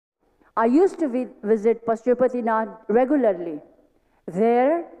I used to visit Pashupatinath regularly.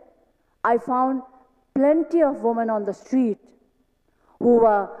 There, I found plenty of women on the street who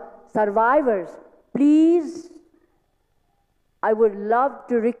were survivors. Please, I would love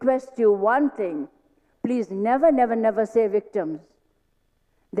to request you one thing. Please never, never, never say victims.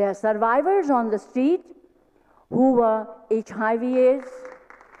 There are survivors on the street who were HIV/AIDS,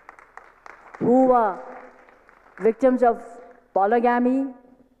 who were victims of polygamy,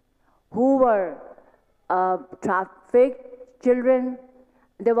 who were trafficked children.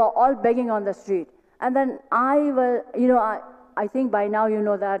 They were all begging on the street. And then I think by now you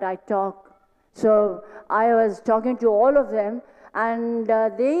know that I talk. So I was talking to all of them, and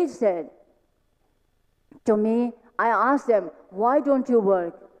they said to me, I asked them, why don't you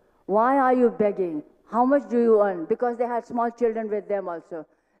work? Why are you begging? How much do you earn? Because they had small children with them also.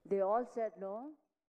 They all said no.